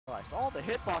realized all the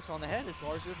hitbox on the head is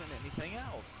larger than anything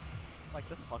else. It's like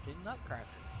the fucking Nutcracker.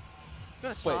 I'm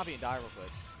gonna snobby and die real quick.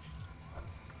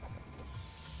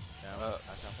 No,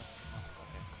 that's nothing.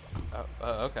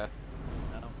 Oh, okay.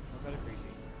 No, don't go to greasy.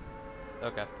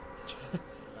 Okay.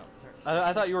 No,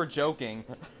 I thought you were joking.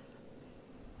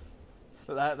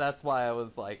 That's why I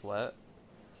was like, what?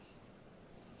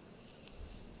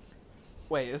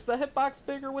 Wait, is the hitbox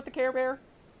bigger with the Care Bear?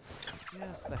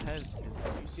 yes, the head is.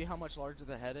 You see how much larger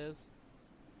the head is?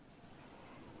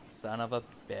 Son of a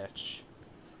bitch.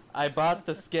 I bought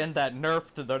the skin that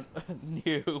nerfed the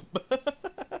noob.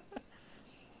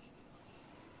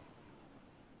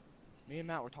 Me and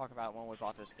Matt were talking about when we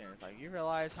bought this skin. It's like, you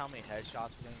realize how many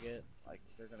headshots we're gonna get? Like,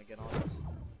 they're gonna get on us?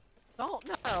 No,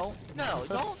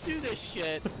 don't do this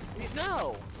shit.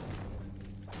 No.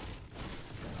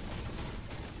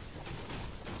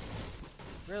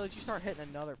 Really, did you start hitting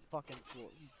another fucking floor,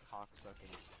 you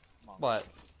cocksucking monk. What?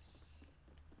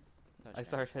 Touch I me.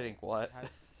 started hitting what?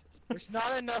 There's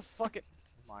not enough fucking.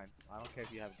 Mine. I don't care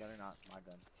if you have a gun or not. My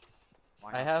gun.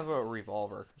 I have a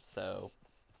revolver, so.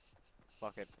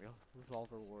 Fuck it.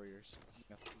 Revolver warriors. You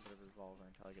have to get a revolver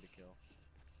until I get a kill.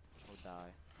 Or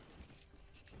die.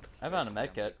 I found a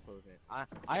medkit.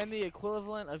 I am the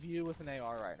equivalent of you with an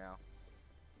AR right now.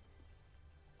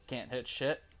 Can't hit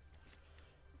shit.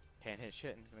 Can't hit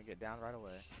shit and gonna get down right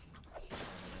away. I'm in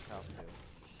this house too.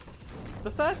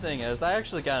 The sad thing is, I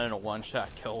actually got in a one-shot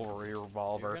kill with a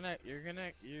revolver. You're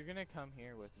gonna come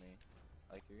here with me.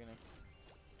 Like you're gonna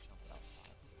jump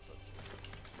outside. Pussies.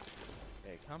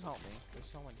 Hey, come help me. There's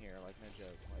someone here. Like no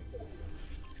joke. Like.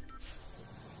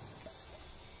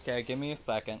 Okay, give me a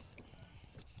second.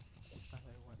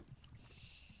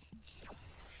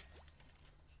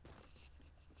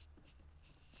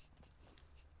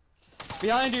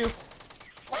 Behind you!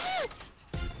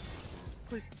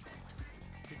 Please.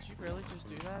 Did you really just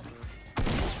do that?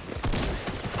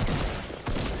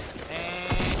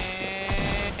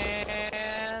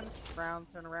 And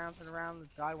turn around.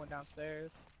 This guy went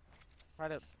downstairs. Try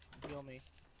to heal me.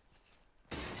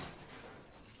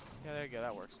 Yeah, there you go.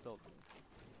 That works. Build.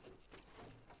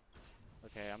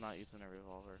 Okay, I'm not using a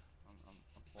revolver. I'm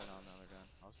pulling out another gun.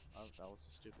 That was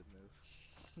a stupid move.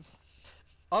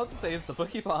 All I have to say is the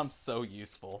Boogie Bomb's so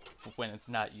useful when it's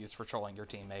not used for trolling your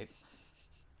teammates.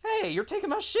 Hey, you're taking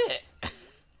my shit! Damn,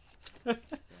 I am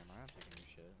taking your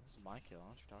shit. This is my kill. I don't know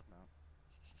what you're talking about.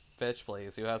 Bitch,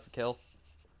 please. Who has the kill?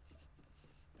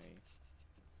 Me.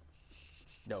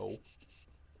 No.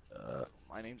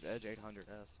 My name's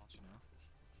Edge800S, don't you know?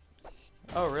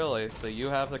 Oh, really? So you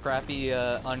have the crappy,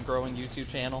 ungrowing YouTube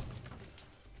channel?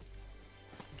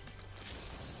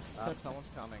 Someone's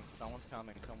coming. Someone's 100%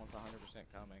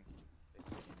 coming. They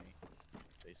see me.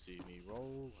 They see me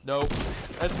roll. Nope.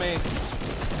 That's me.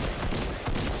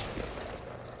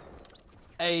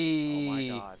 Hey. Oh my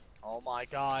god. Oh my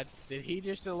god. Did he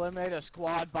just eliminate a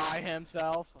squad by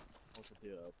himself? What's a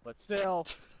duo? But still.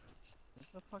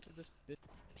 What the fuck did this bitch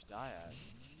die at?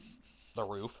 The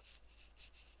roof.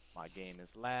 My game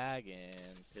is lagging,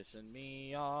 pissing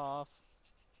me off.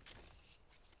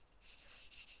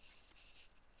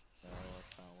 No,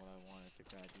 that's not what I wanted to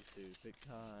grab, you stupid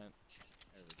cunt.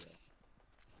 There we go.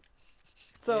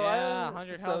 So yeah,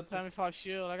 100 health, 75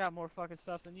 shield. I got more fucking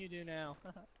stuff than you do now.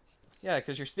 Yeah,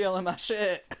 because you're stealing my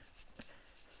shit.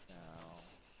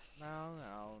 No.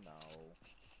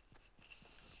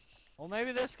 Well,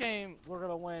 maybe this game we're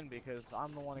gonna win because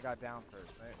I'm the one that got down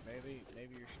first. Maybe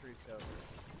your streak's over.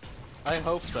 I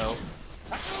hope so.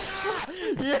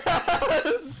 Yes!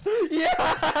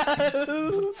 Yes!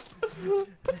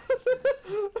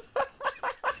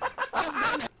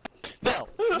 No,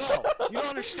 you don't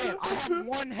understand. I have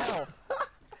 1 health.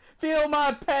 Feel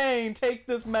my pain. Take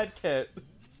this med kit.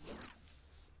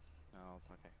 No,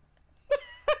 okay.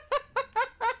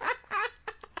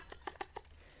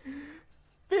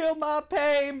 Feel my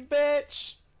pain,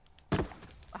 bitch.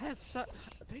 I had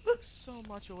they took so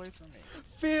much away from me.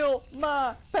 Feel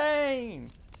my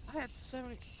pain. I had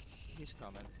 70. He's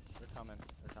coming. They're coming.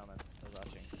 They're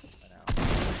rushing right now.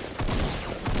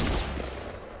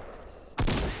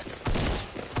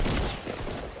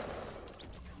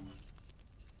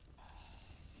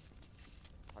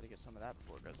 Try to get some of that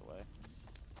before it goes away.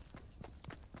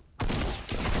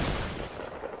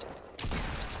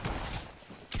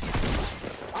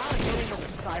 I'm hitting with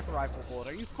a sniper rifle bullet.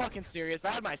 Are you fucking serious?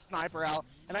 I had my sniper out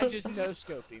and I just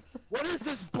no-scoped him. What is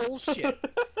this bullshit?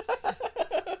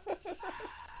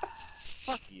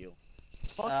 Fuck you.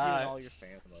 Fuck you and all your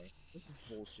family. This is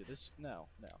bullshit. No.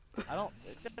 I don't.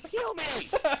 Kill me!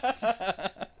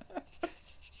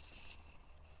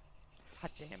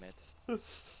 God damn it.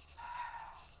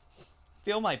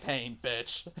 Feel my pain,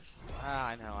 bitch. Ah,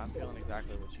 I know. I'm feeling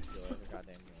exactly what you feel every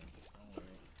goddamn game.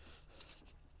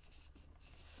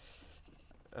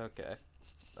 Don't worry. Okay.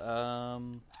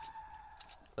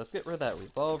 Let's get rid of that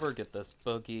revolver, get this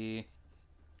boogie.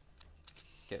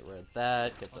 Get rid of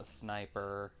that, get the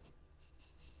sniper.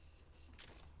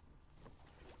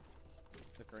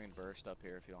 The green burst up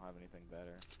here if you don't have anything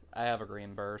better. I have a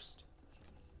green burst.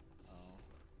 Oh.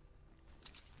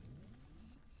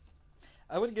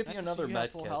 I would give you Nice to see another you have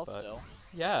med full kit, health but still.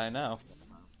 yeah, I know.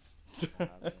 Don't have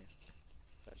any.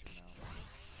 Shut your mouth.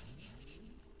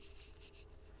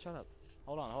 Shut up.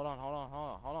 Hold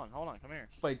on, come here.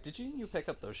 Wait, did you pick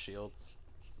up those shields?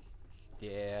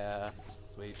 Yeah,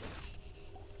 sweet.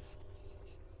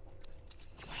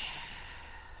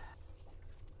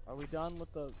 Are we done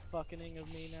with the fucking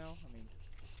of me now? I mean,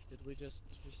 did we just,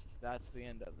 that's the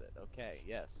end of it. Okay,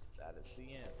 yes, that is the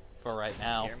end. For right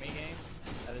now. Hear me, game?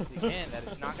 That is the end. That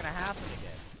is not gonna happen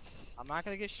again. I'm not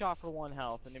gonna get shot for 1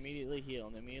 health and immediately heal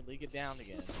and immediately get down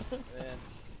again. And then,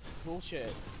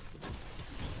 bullshit.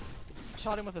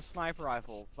 Shot him with a sniper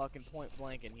rifle, fucking point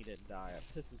blank, and he didn't die. It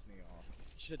pisses me off.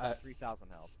 Should have done 3,000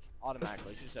 health.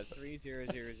 Automatically. Should have said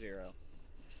 3000.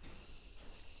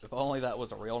 If only that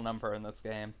was a real number in this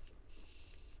game.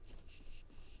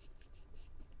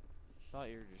 Thought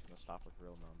you were just gonna stop with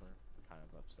real number. Kind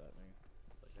of upset me.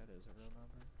 Like, that is a real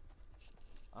number.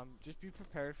 Just be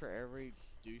prepared for every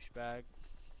douchebag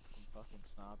and fucking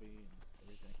snobby and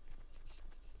everything.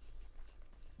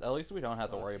 At least we don't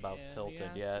have to worry about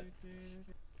tilted yet.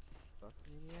 Fuck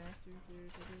me in the ass,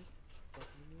 fuck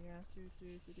me in the ass,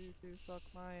 fuck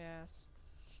my ass.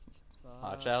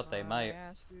 Watch out, they might.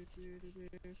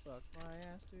 Fuck my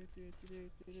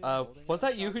ass, Was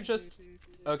that you who just...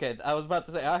 Okay, I was about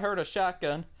to say, I heard a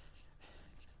shotgun.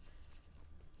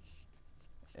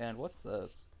 And what's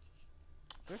this?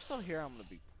 If they're still here, I'm gonna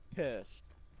be pissed.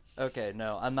 Okay,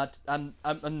 no, I'm not, I'm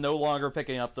no longer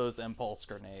picking up those impulse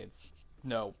grenades.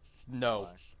 No, no.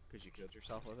 Why? Cause you killed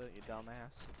yourself with it, you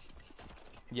dumbass?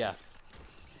 Yes.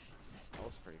 That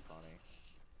was pretty funny.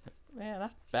 Man, I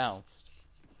bounced.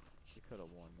 You could have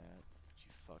won that, but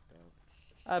you fucked up.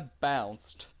 I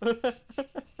bounced.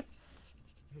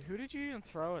 Who did you even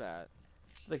throw it at?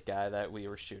 The guy that we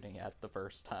were shooting at the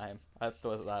first time. I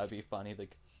thought that would be funny to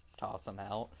toss him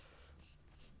out.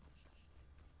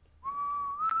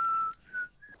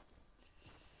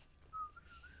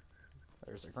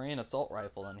 There's a green assault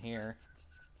rifle in here.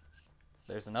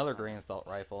 There's another green assault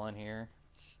rifle in here.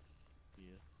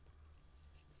 Yeah.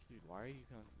 Dude, why are you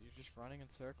going? You're just running in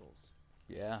circles.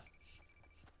 Yeah.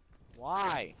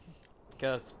 Why?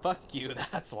 Because fuck you,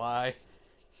 that's why.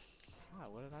 Why?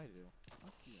 What did I do?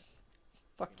 Fuck you.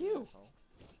 Fuck you. Asshole.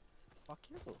 Fuck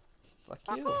you.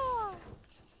 Fuck you.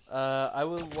 I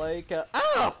would like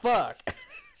ah, fuck!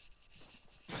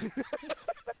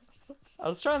 I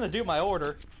was trying to do my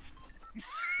order.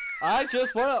 I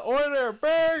just want to order a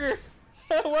burger!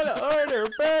 I want to order a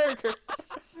burger!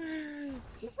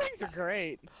 These things are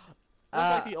great. It's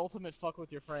like the ultimate fuck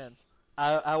with your friends.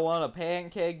 I want a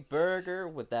pancake burger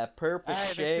with that purple hey,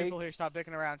 shake. there's people here. Stop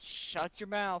dicking around. Shut your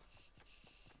mouth.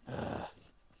 I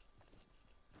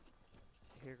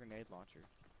hear grenade launcher.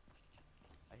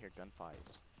 I hear gunfight.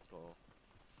 Just go.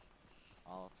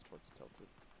 Oh, it's towards tilted.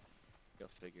 Go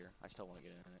figure. I still want to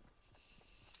get in it.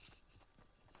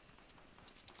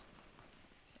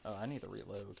 Oh, I need to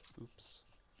reload. Oops.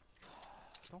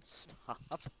 Don't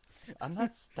stop. I'm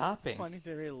not stopping. I need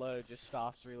to reload. Just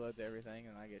stops, reloads everything,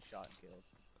 and I get shot and killed.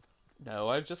 No,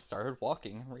 I just started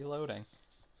walking and reloading.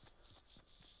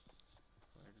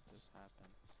 Where did this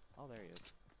happen? Oh, there he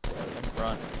is. In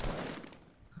front.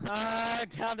 Ah,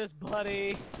 down this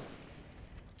buddy.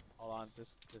 Hold on,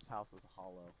 this house is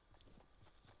hollow.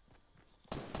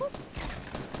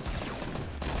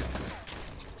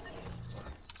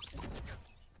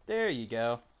 There you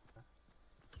go.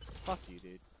 Fuck you,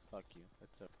 dude. Fuck you.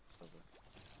 It's over.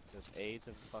 This AIDS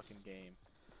of the fucking game.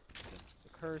 The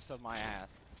curse of my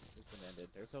ass has been ended.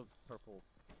 There's a purple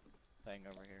thing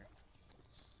over here.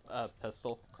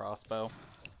 Pistol, crossbow,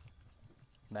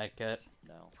 medkit.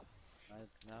 No.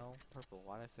 No, purple.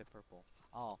 Why did I say purple?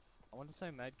 Oh, I wanted to say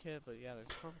medkit, but yeah, there's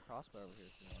a purple crossbow over here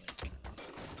if you want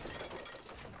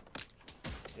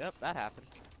it. Yep, that happened.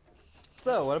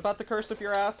 So, what about the curse of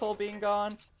your asshole being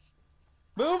gone?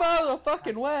 Move out of the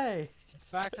fucking way! The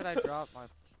fact that I dropped my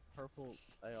purple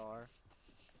AR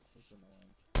is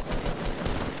annoying.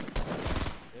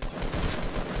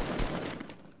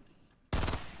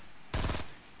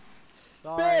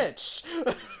 Sorry. Bitch!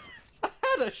 I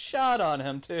had a shot on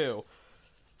him too.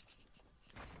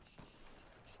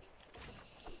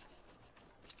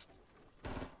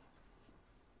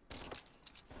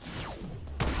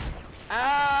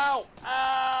 Ow!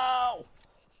 Ow!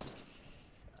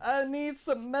 I need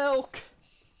some milk.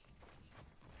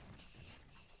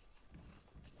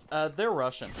 They're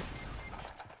Russian.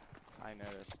 I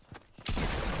noticed.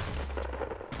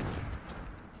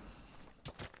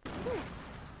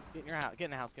 Get in your house. Get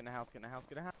in the house. Get in the house. Get in the house.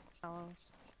 Get in the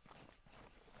house.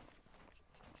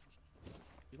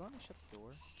 You want to shut the door?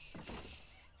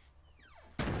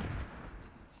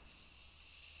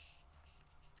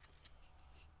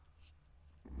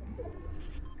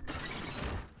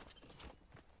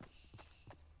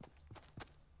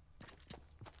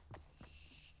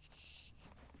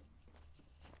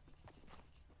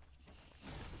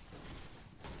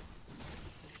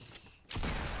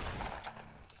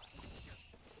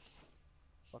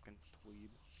 Fucking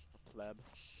plebe. Or pleb.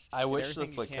 I wish everything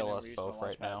this you would can kill and us reuse both my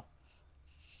right launchpad. now.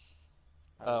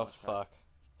 Probably Oh, launchpad. fuck.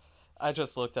 I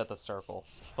just looked at the circle.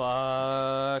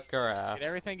 Fuck her ass. Get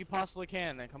everything you possibly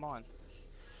can, then come on.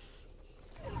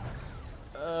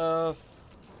 I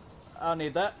don't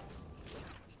need that.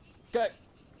 Okay.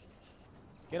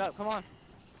 Get up, come on.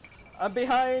 I'm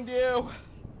behind you.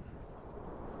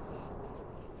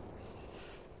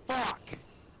 Fuck!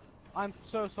 I'm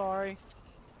so sorry.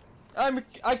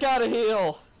 I gotta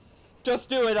heal. Just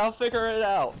do it. I'll figure it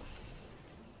out.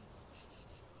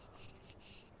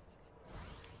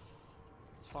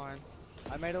 It's fine.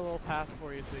 I made a little path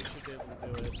for you, so you should be able to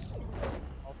do it.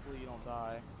 Hopefully you don't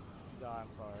die. If you die,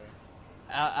 I'm sorry.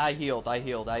 I healed.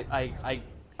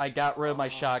 I got rid of my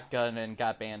shotgun and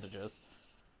got bandages.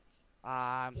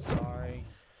 I'm sorry.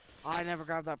 I never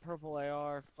grabbed that purple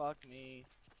AR. Fuck me.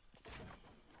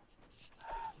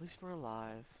 At least we're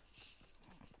alive.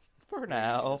 For You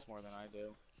now. need this more than I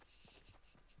do.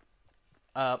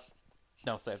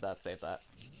 No, save that. Save that.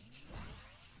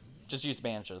 Just use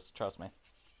bandages. Trust me.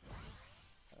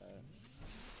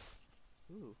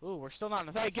 Ooh, we're still not in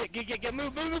the fight. Get,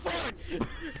 move forward!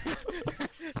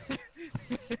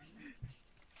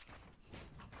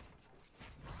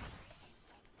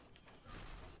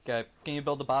 Okay, can you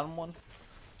build the bottom one?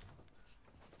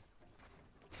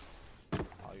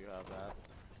 Oh, you have that.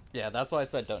 Yeah, that's why I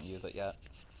said don't use it yet.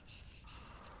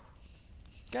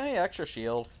 Got any extra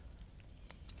shield?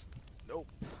 Nope.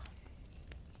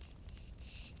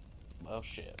 Oh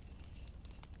shit.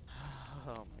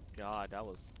 Oh my god, that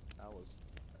was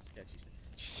sketchy.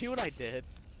 Did you see what I did?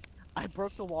 I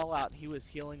broke the wall out and he was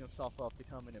healing himself up to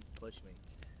come in and push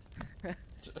me.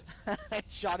 I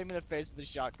shot him in the face with a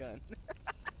shotgun.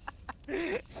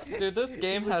 Dude, this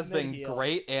game has been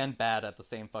great and bad at the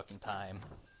same fucking time.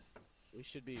 We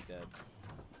should be dead.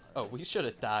 Oh, we should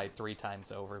have died 3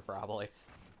 times over, probably.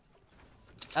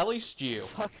 At least you.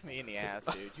 Fuck me in the ass,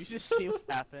 dude. You just see what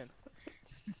happened.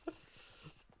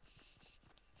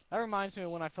 That reminds me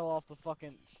of when I fell off the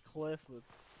fucking cliff with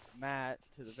Matt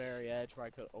to the very edge where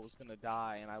I was gonna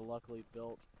die, and I luckily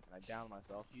built, and I downed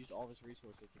myself, used all of his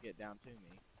resources to get down to me.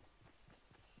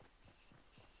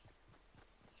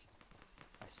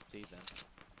 I see them.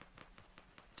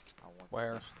 I want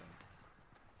Where? to push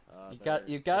them.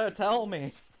 You gotta tell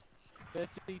me.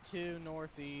 52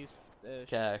 northeast.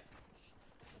 Okay.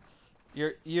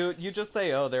 You just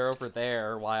say, oh, they're over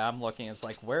there, while I'm looking, it's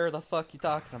like, where the fuck you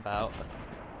talking about?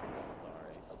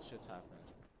 Sorry, shit's happening.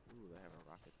 Ooh, they have a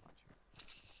rocket launcher.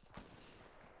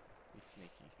 Be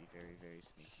sneaky, be very, very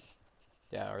sneaky.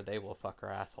 Yeah, or they will fuck her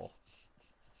asshole.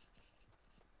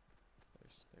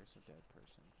 There's a dead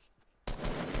person.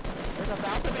 There's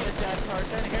about to be a dead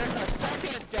person. Here's a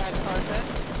second dead person.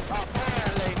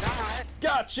 Apparently not.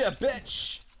 Gotcha,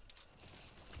 bitch!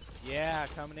 Yeah,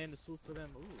 coming in to swoop for them.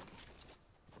 Ooh.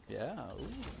 Yeah, ooh.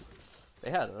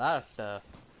 They had a lot of stuff.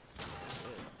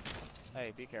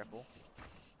 Hey, be careful.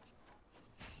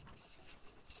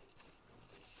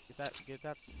 Get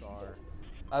that scar.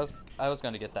 I was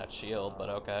gonna get that shield, but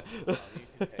okay. Oh, you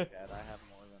can take that. I have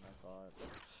more than I thought.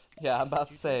 Yeah, I'm about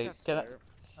to say, can I...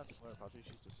 That's slurp. I'll just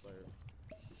use the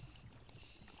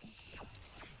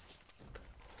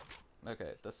slurp.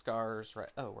 Okay, the scar's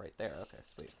right. Oh, right there. Okay,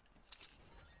 sweet.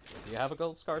 Do you have a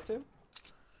gold scar too?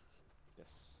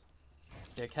 Yes.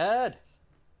 Dickhead!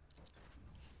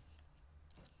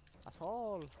 That's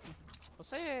all.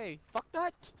 Jose, fuck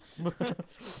that.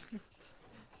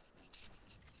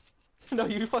 No,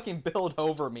 you fucking build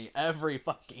over me every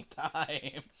fucking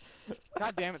time.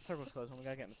 God damn it, circle's closing. We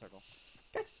gotta get in the circle.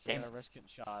 God damn it. Risk getting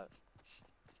shot.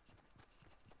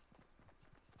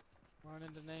 Run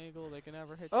into Nagel, they can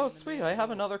never hit you. Oh, sweet, I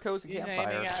have another cozy He's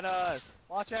campfire. aiming at us.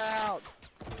 Watch out.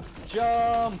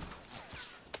 Jump!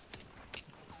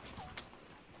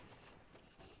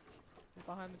 Get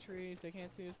behind the trees. They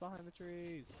can't see us behind the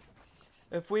trees.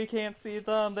 If we can't see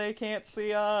them, they can't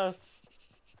see us.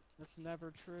 That's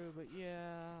never true, but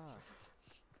yeah.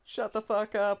 Shut the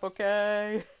fuck up,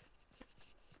 okay?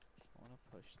 I wanna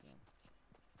push them.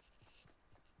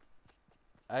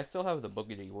 I still have the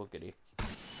boogity woogity.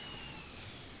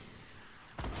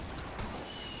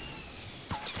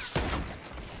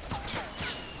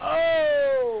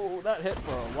 Oh! That hit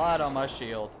for a lot on my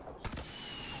shield.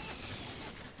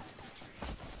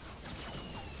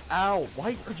 Ow! Why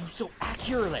are you so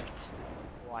accurate?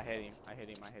 Oh, I hit him. I hit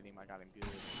him. I hit him. I got him good.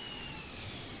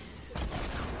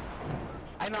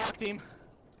 I knocked him.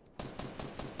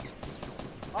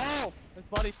 Oh! His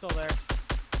buddy's still there.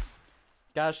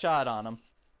 Got a shot on him.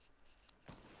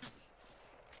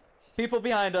 People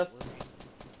behind us.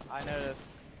 I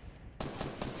noticed.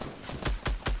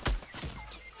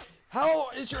 How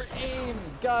is your aim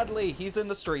godly? He's in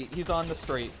the street. He's on the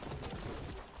street.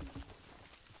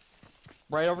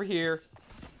 Right over here.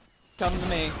 Come to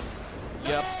me.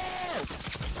 Yep.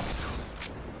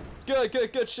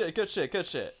 Good shit, good shit, good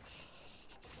shit.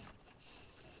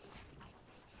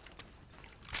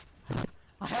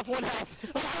 I have one health.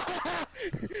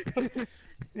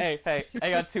 Hey, I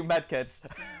got 2 medkits.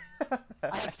 I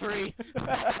have 3.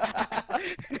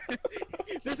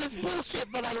 This is bullshit,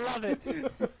 but I love it.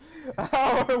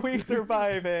 How are we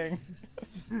surviving?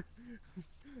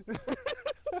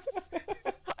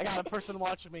 I got a person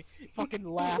watching me. Fucking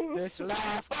laugh, bitch.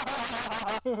 Laugh.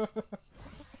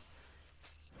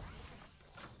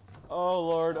 Oh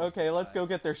lord, okay, let's go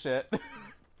get their shit. I ain't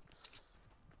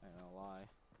gonna lie.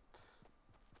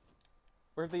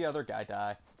 Where'd the other guy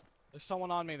die? There's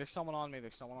someone on me. There's someone on me.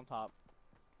 There's someone on top.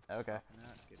 Okay.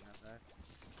 Getting out there.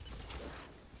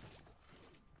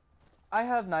 I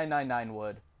have 999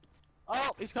 wood.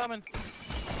 Oh, he's coming.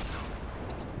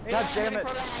 God damn it.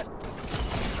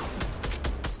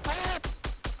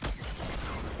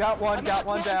 Got one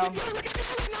down.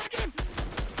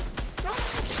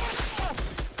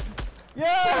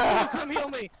 Yeah! Come heal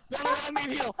me! No, run me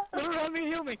and heal! No, run me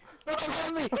and heal me! No,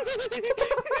 run me!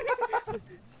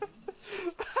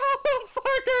 How the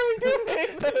fuck are we doing this?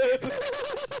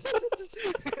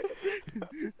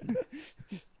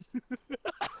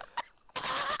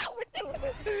 We're doing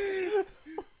it!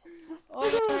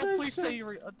 Oh, please say you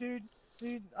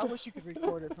dude, I wish you could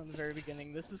record it from the very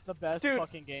beginning. This is the best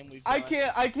fucking game we've done.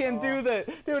 I can't do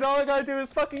that. Dude, all I gotta do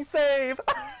is fucking save.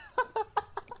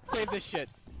 Save this shit.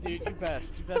 Dude, you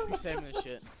best be saving this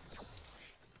shit.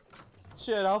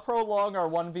 Shit, I'll prolong our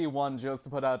 1v1 just to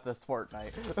put out this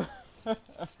Fortnight. Thank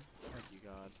you,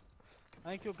 God.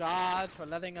 Thank you, God, for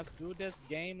letting us do this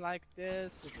game like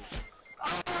this.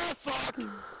 Ah, fuck!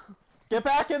 Get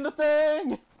back in the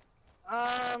thing!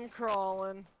 I'm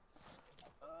crawling.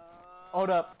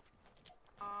 Hold up.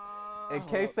 In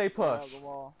case they push. The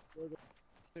wall.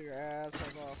 Your ass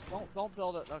off. Don't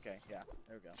build it. Okay, yeah,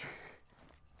 there we go.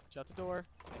 Shut the door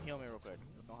and heal me real quick.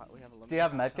 We have a limited Do you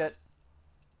have amount of medkit?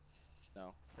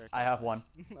 time. No. I have one.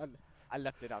 I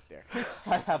left it out there.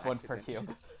 I have one for you.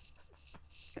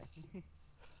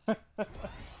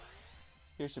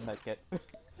 Here's your medkit.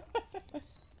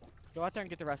 Go out there and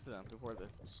get the rest of them before the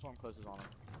storm closes on them.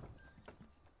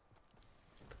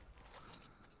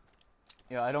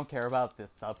 You know, I don't care about the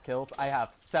sub kills. I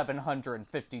have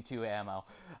 752 ammo.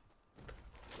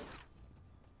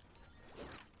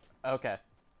 Okay.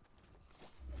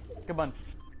 Come on.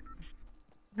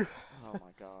 Oh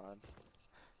my god.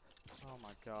 Oh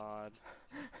my god.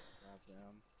 Grab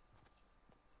them.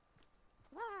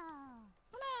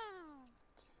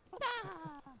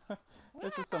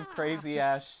 This is some crazy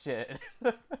ass shit.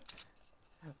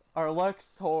 Our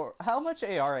Luxor. How much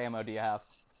AR ammo do you have?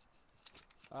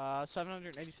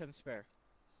 787 spare.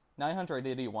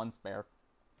 981 spare.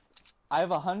 I have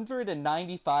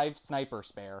 195 sniper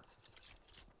spare.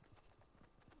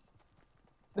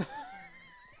 Why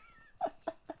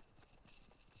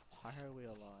are we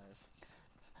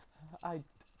alive?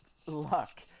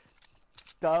 Luck.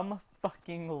 Dumb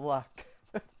fucking luck.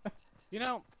 You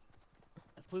know,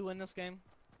 if we win this game,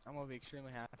 I'm gonna be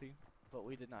extremely happy, but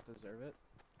we did not deserve it.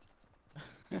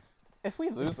 If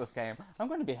we lose this game, I'm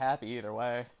going to be happy either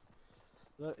way.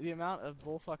 The amount of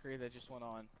bullfuckery that just went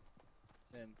on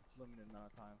in limited amount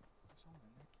of time. There's someone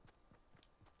in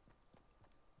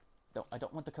there. I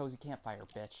don't want the cozy campfire,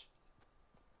 bitch.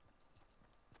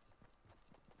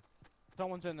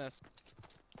 Someone's in this.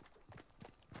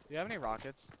 Do you have any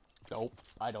rockets? Nope,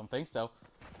 I don't think so.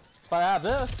 But I have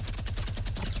this.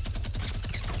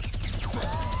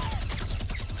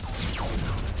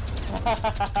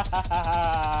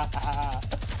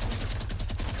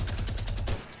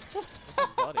 This is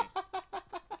Buddy.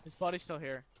 His buddy's still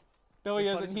here. No, he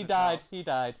isn't. He died. He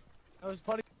died. Oh, his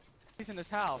buddy's in this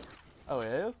house. Oh,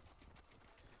 it is?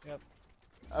 Yep.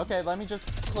 Okay, let me just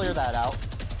clear that out.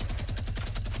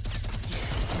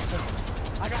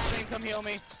 I got him. Come heal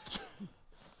me.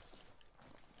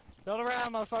 Build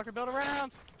around, motherfucker. Build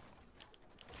around.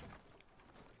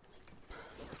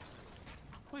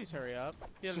 Please hurry up.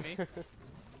 Heal me.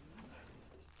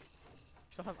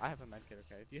 I have a medkit,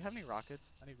 okay. Do you have any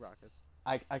rockets? I need rockets.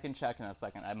 I can check in a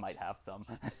second. I might have some.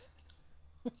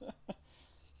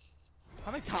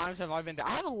 How many times have I been down?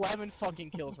 I have 11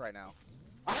 fucking kills right now.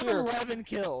 I have Here. 11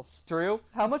 kills. Drew,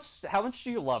 how much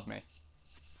do you love me?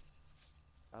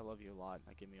 I love you a lot.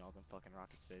 Now give me all them fucking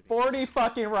rockets, baby. 40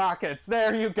 fucking rockets.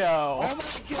 There you go. Oh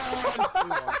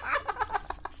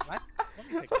my god! Let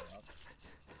me pick it up.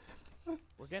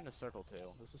 We're getting a circle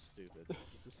too. This is stupid.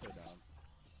 This is so dumb.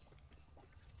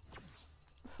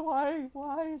 Why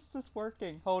is this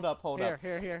working? Hold up.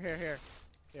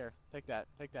 Here, take that.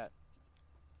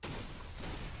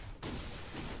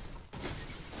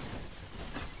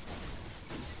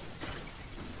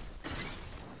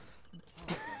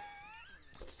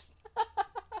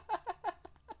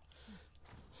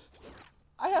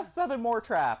 I have 7 more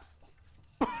traps.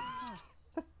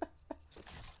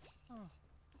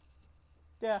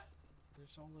 Yeah.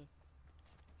 There's only...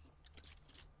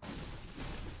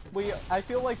 I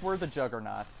feel like we're the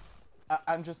juggernauts.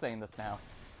 I'm just saying this now.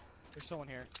 There's someone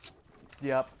here.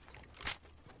 Yep.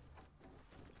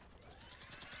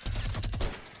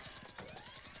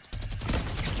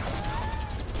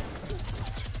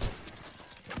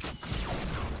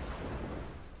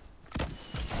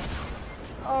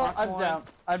 Oh, I'm down.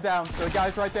 I'm down. The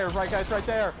guy's right there. Guy's right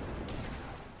there.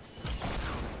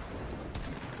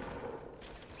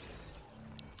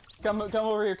 Come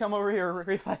over here. Come over here.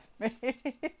 Revive me.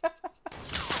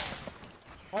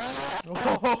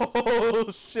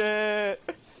 Oh shit.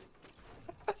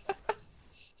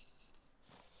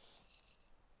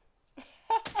 He's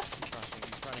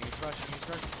rushing.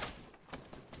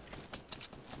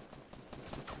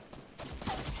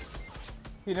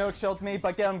 He no-shelled me,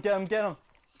 but get him.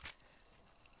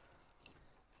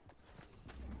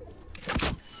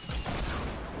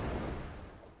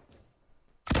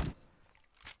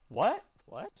 What?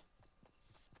 What?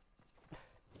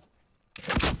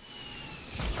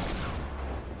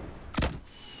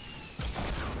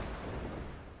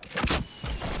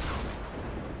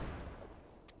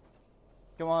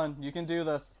 Come on, you can do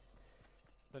this.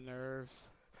 The nerves.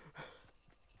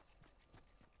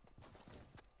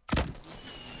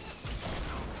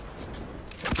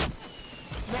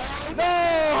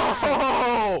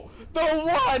 No! The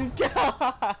one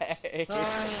guy!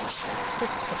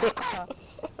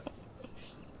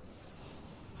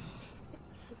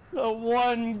 The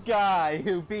one guy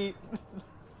who beat...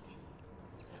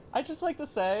 I just like to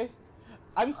say,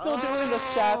 I'm still doing the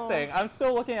stat thing. I'm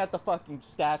still looking at the fucking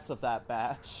stats of that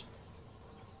batch.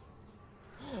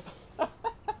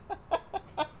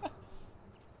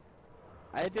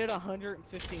 I did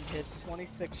 115 hits,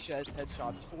 26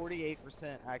 headshots,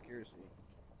 48% accuracy.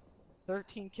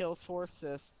 13 kills, 4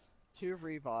 assists, 2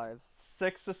 revives.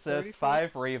 6 assists,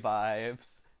 5 revives,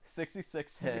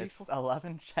 66 hits,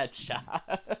 11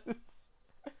 headshots.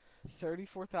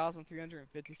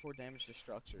 34,354 damage to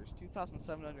structures,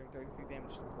 2,733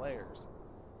 damage to players.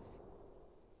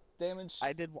 Damage.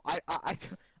 I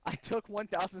took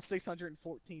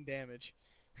 1,614 damage.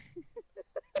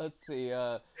 Let's see.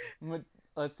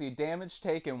 Let's see. Damage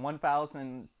taken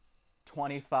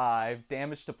 1,025.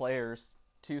 Damage to players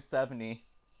 270.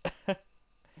 I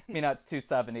mean not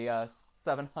 270.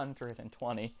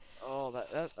 720. Oh,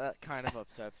 that kind of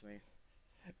upsets me.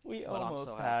 We But almost I'm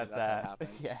so had happy that that.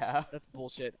 happened. Yeah. That's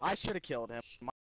bullshit. I should have killed him.